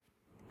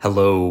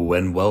Hello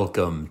and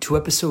welcome to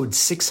episode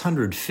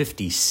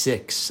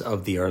 656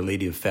 of the Our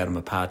Lady of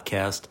Fatima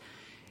podcast.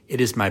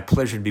 It is my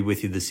pleasure to be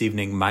with you this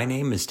evening. My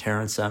name is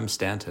Terrence M.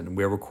 Stanton.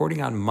 We are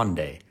recording on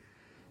Monday,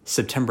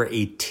 September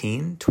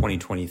 18,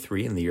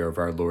 2023, in the year of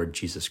our Lord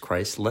Jesus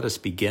Christ. Let us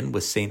begin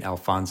with St.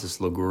 Alphonsus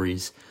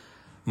Liguori's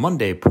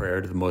Monday prayer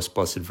to the Most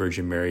Blessed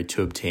Virgin Mary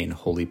to obtain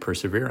holy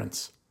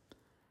perseverance.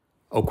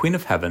 O Queen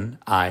of Heaven,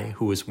 I,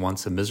 who was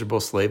once a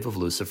miserable slave of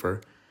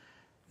Lucifer,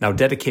 now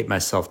dedicate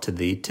myself to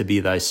thee to be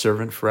thy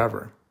servant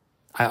forever.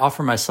 I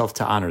offer myself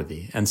to honor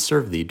thee and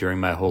serve thee during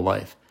my whole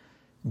life.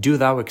 Do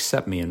thou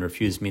accept me and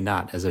refuse me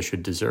not, as I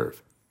should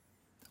deserve.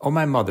 O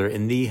my mother,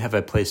 in thee have I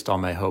placed all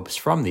my hopes.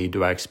 From thee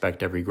do I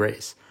expect every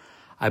grace.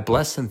 I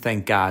bless and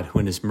thank God, who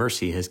in his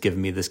mercy has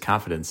given me this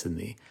confidence in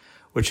thee,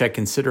 which I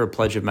consider a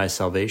pledge of my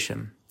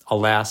salvation.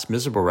 Alas,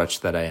 miserable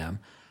wretch that I am,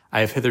 I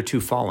have hitherto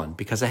fallen,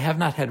 because I have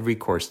not had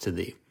recourse to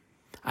thee.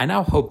 I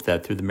now hope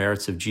that through the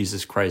merits of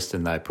Jesus Christ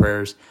and thy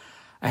prayers,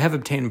 I have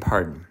obtained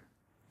pardon,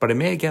 but I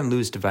may again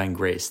lose divine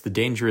grace. The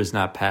danger is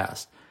not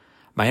past.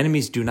 My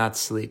enemies do not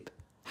sleep.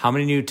 How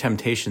many new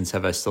temptations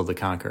have I still to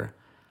conquer?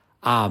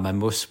 Ah, my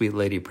most sweet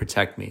Lady,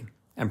 protect me,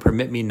 and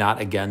permit me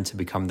not again to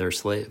become their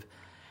slave.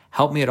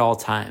 Help me at all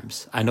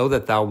times. I know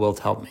that thou wilt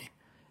help me,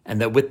 and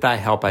that with thy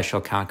help I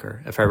shall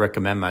conquer, if I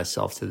recommend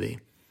myself to thee.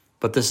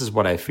 But this is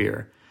what I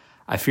fear.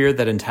 I fear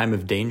that in time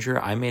of danger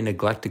I may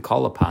neglect to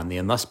call upon thee,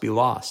 and thus be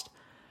lost.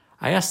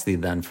 I ask thee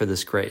then for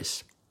this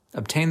grace.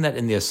 Obtain that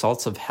in the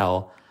assaults of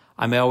hell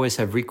I may always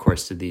have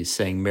recourse to thee,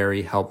 saying,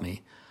 Mary, help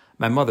me.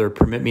 My mother,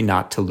 permit me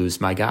not to lose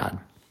my God.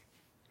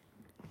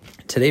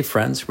 Today,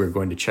 friends, we're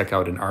going to check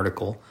out an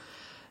article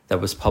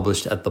that was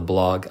published at the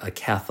blog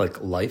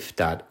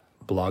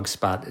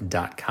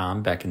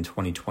acatholiclife.blogspot.com back in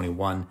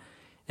 2021,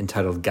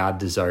 entitled God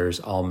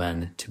Desires All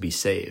Men to be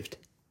Saved.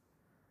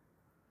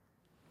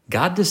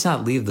 God does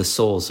not leave the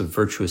souls of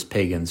virtuous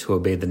pagans who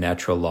obey the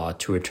natural law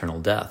to eternal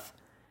death.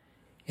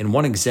 In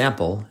one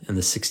example, in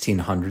the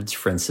 1600s,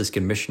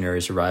 Franciscan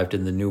missionaries arrived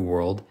in the New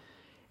World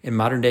in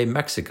modern-day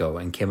Mexico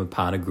and came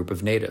upon a group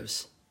of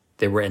natives.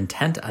 They were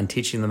intent on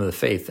teaching them the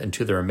faith, and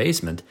to their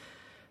amazement,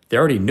 they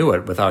already knew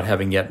it without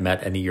having yet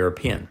met any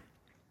European.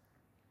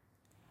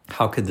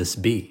 How could this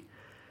be?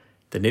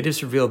 The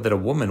natives revealed that a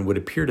woman would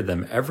appear to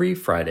them every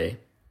Friday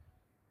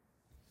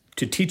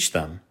to teach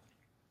them,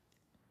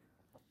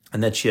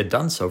 and that she had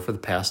done so for the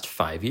past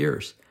 5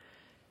 years.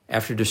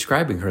 After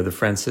describing her, the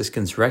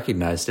Franciscans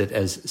recognized it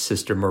as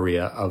Sister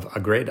Maria of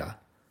Agreda.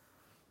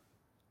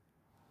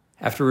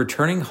 After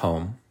returning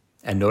home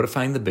and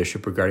notifying the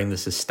bishop regarding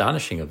this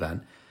astonishing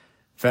event,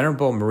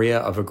 Venerable Maria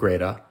of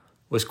Agreda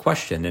was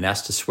questioned and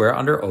asked to swear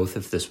under oath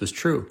if this was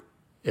true.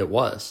 It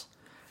was.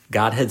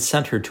 God had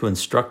sent her to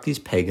instruct these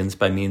pagans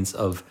by means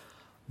of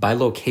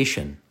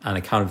bilocation on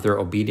account of their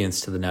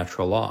obedience to the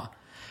natural law,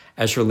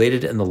 as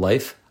related in the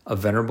life of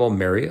Venerable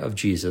Mary of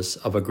Jesus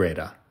of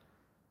Agreda.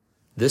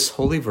 This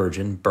holy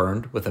virgin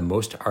burned with a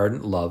most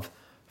ardent love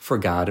for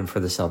God and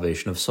for the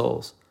salvation of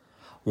souls.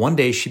 One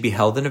day she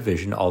beheld in a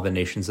vision all the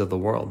nations of the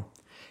world.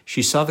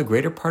 She saw the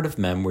greater part of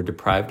men were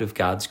deprived of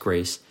God's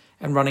grace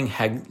and running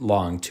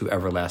headlong to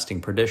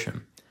everlasting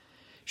perdition.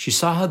 She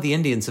saw how the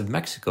Indians of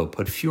Mexico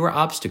put fewer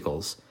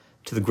obstacles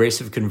to the grace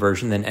of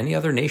conversion than any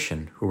other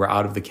nation who were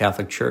out of the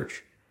Catholic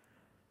Church,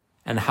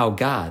 and how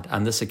God,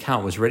 on this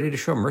account, was ready to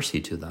show mercy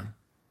to them.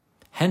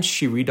 Hence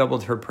she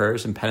redoubled her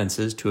prayers and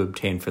penances to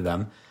obtain for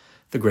them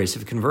the grace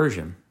of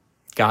conversion.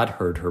 God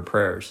heard her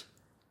prayers.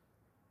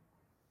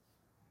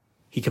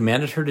 He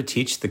commanded her to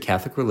teach the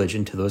Catholic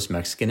religion to those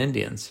Mexican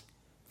Indians.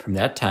 From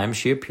that time,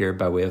 she appeared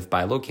by way of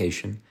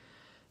bilocation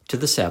to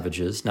the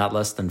savages not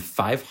less than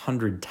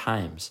 500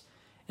 times,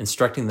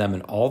 instructing them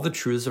in all the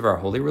truths of our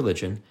holy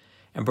religion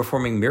and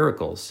performing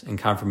miracles in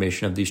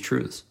confirmation of these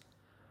truths.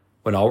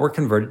 When all were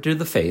converted to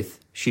the faith,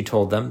 she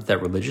told them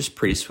that religious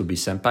priests would be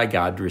sent by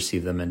God to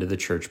receive them into the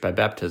church by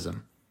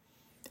baptism.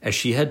 As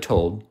she had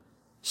told,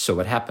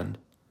 so it happened.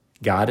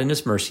 God in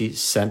his mercy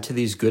sent to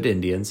these good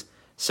Indians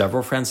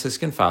several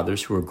Franciscan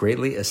fathers who were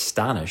greatly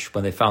astonished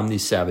when they found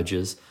these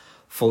savages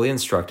fully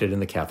instructed in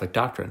the Catholic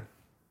doctrine.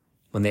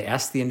 When they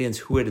asked the Indians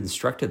who had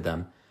instructed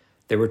them,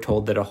 they were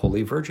told that a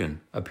holy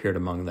virgin appeared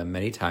among them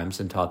many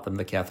times and taught them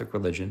the Catholic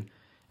religion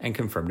and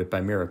confirmed it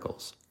by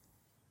miracles.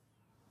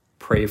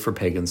 Pray for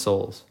pagan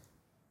souls.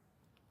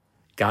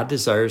 God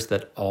desires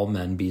that all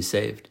men be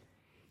saved.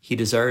 He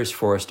desires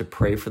for us to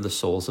pray for the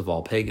souls of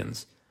all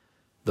pagans,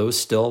 those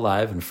still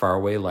alive in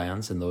faraway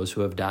lands and those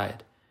who have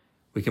died.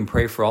 We can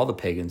pray for all the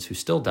pagans who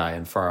still die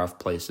in far-off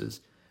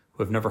places,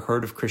 who have never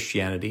heard of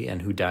Christianity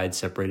and who died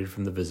separated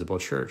from the visible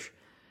church.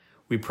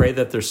 We pray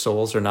that their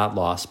souls are not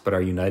lost but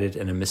are united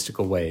in a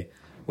mystical way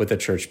with the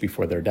church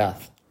before their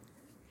death.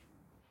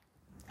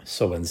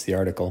 So ends the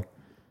article.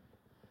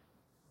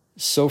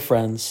 So,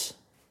 friends,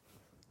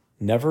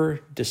 never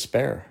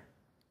despair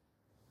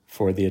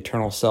for the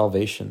eternal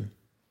salvation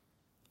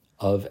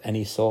of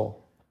any soul.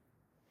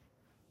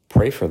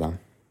 Pray for them.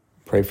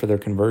 Pray for their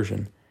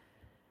conversion.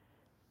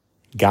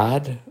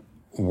 God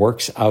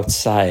works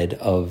outside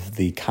of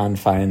the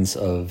confines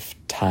of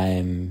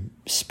time,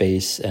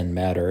 space, and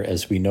matter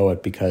as we know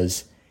it,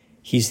 because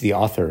he's the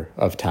author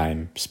of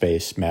time,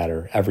 space,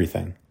 matter,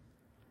 everything.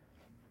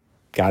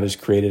 God has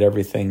created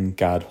everything.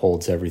 God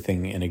holds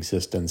everything in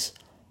existence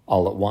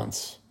all at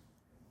once.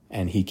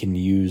 And he can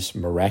use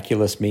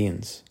miraculous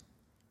means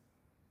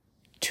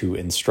to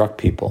instruct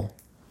people,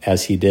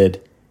 as he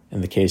did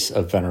in the case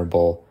of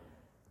Venerable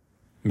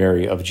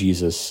Mary of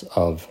Jesus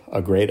of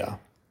Agreda.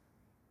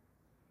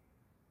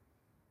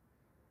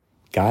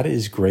 God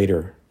is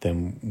greater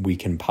than we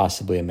can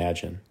possibly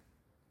imagine.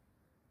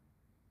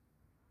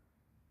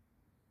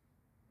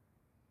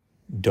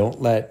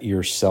 Don't let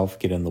yourself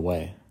get in the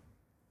way.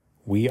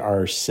 We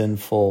are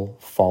sinful,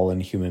 fallen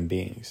human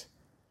beings,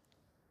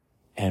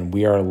 and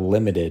we are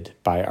limited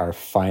by our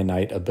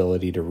finite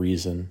ability to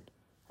reason,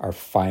 our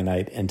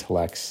finite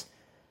intellects,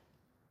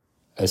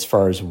 as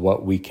far as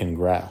what we can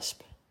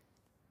grasp.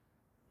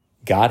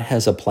 God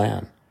has a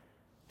plan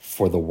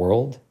for the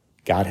world.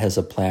 God has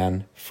a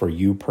plan for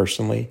you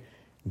personally.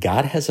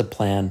 God has a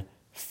plan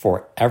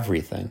for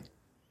everything.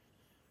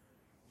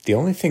 The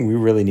only thing we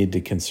really need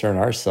to concern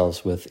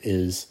ourselves with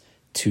is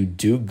to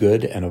do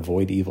good and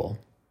avoid evil.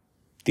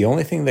 The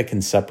only thing that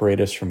can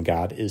separate us from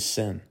God is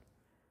sin.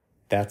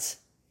 That's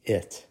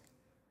it.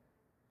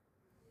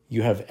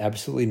 You have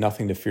absolutely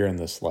nothing to fear in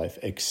this life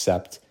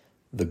except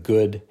the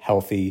good,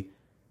 healthy,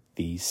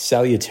 the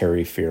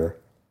salutary fear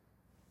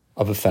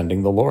of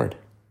offending the Lord.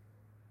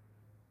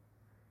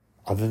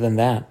 Other than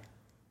that,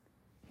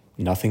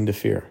 nothing to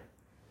fear.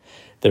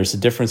 There's a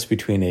difference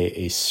between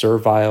a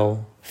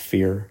servile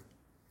fear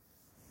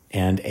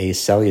and a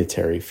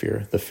salutary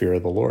fear, the fear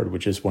of the Lord,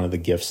 which is one of the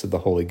gifts of the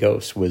Holy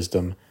Ghost: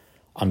 wisdom,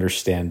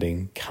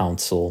 understanding,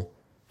 counsel,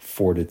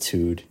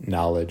 fortitude,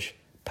 knowledge,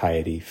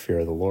 piety, fear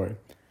of the Lord.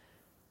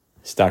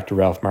 As Dr.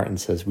 Ralph Martin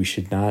says, we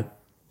should not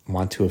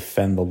want to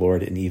offend the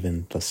Lord in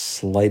even the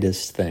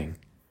slightest thing,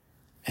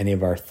 any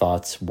of our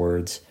thoughts,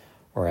 words,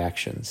 or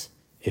actions.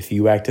 If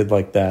you acted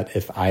like that,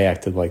 if I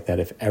acted like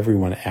that, if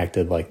everyone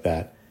acted like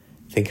that,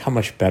 think how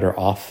much better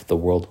off the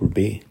world would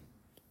be.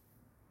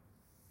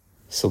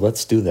 So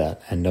let's do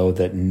that and know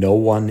that no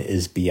one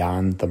is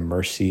beyond the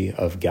mercy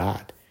of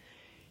God.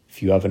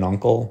 If you have an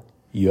uncle,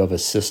 you have a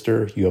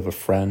sister, you have a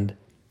friend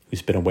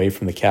who's been away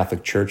from the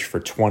Catholic Church for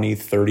 20,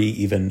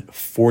 30, even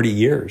 40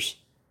 years,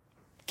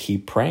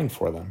 keep praying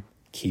for them.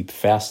 Keep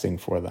fasting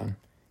for them.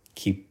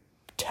 Keep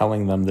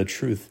telling them the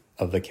truth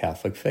of the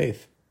Catholic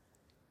faith.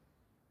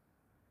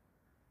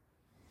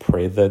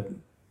 Pray that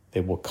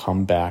they will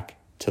come back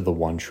to the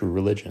one true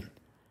religion.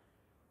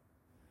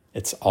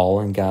 It's all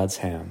in God's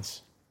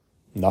hands.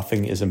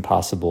 Nothing is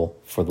impossible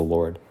for the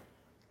Lord.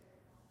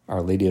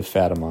 Our Lady of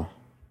Fatima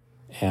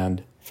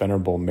and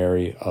Venerable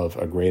Mary of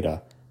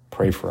Agreda,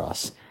 pray for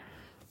us.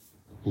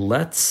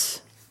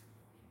 Let's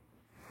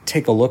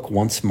take a look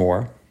once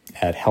more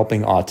at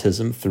Helping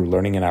Autism Through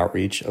Learning and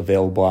Outreach,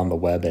 available on the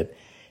web at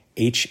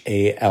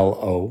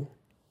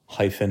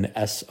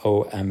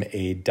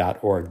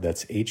halo-soma.org.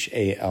 That's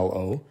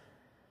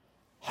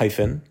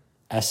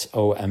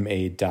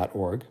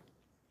halo-soma.org.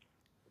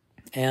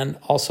 And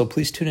also,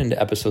 please tune into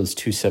episodes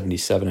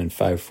 277 and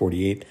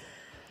 548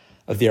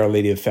 of the Our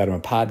Lady of Fatima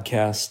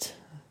podcast.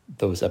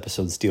 Those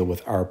episodes deal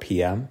with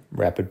RPM,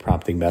 Rapid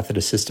Prompting Method,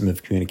 a system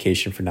of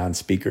communication for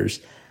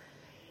non-speakers.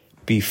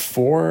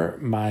 Before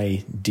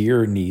my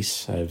dear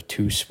niece, I have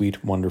two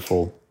sweet,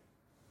 wonderful,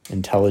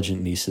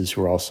 intelligent nieces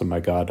who are also my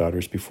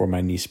goddaughters. Before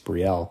my niece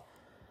Brielle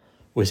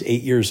was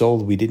 8 years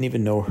old, we didn't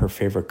even know her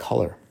favorite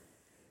color.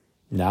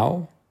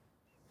 Now,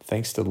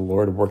 thanks to the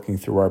Lord working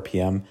through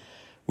RPM,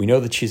 we know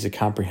that she's a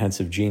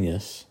comprehensive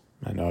genius.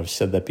 I know I've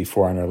said that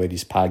before on Our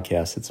Lady's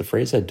podcast. It's a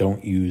phrase I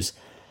don't use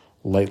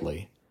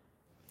lightly.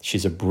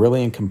 She's a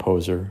brilliant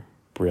composer.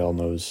 Brielle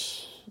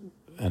knows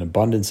an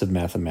abundance of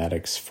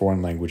mathematics,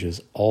 foreign languages,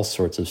 all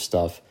sorts of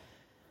stuff.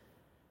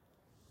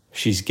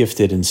 She's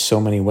gifted in so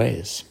many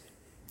ways,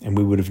 and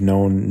we would have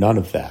known none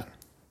of that.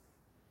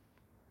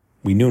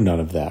 We knew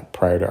none of that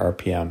prior to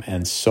RPM,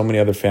 and so many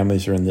other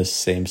families are in this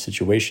same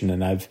situation,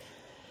 and I've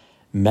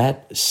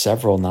met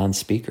several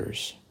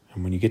non-speakers,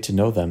 and when you get to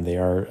know them, they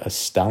are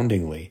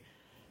astoundingly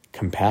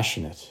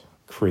compassionate,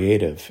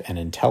 creative, and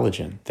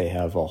intelligent. They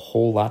have a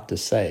whole lot to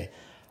say.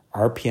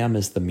 RPM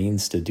is the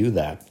means to do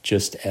that,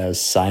 just as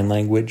sign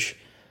language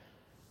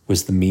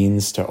was the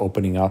means to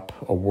opening up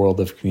a world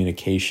of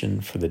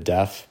communication for the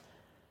deaf.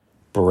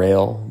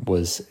 Braille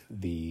was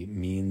the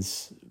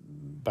means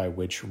by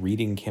which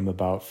reading came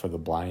about for the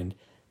blind.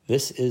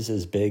 This is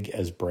as big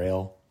as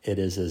Braille. It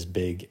is as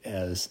big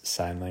as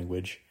sign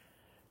language.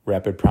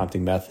 Rapid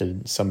prompting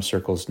method, some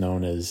circles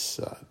known as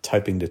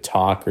typing to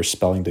talk or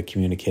spelling to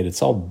communicate.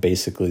 It's all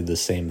basically the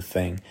same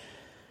thing.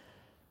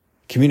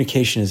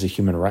 Communication is a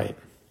human right.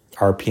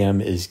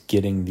 RPM is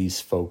getting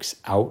these folks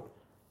out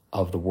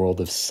of the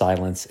world of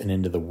silence and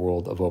into the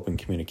world of open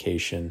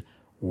communication,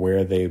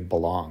 where they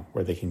belong,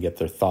 where they can get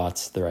their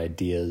thoughts, their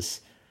ideas,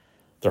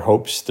 their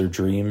hopes, their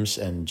dreams,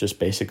 and just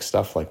basic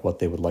stuff like what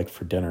they would like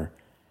for dinner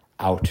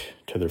out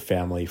to their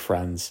family,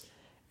 friends,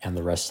 and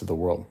the rest of the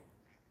world.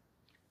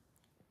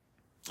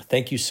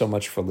 Thank you so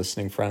much for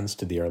listening, friends,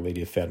 to the Our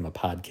Lady of Fatima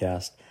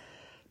podcast.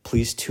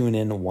 Please tune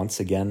in once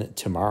again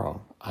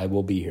tomorrow. I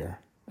will be here,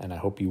 and I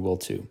hope you will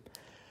too.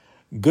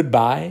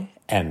 Goodbye,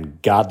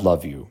 and God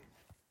love you.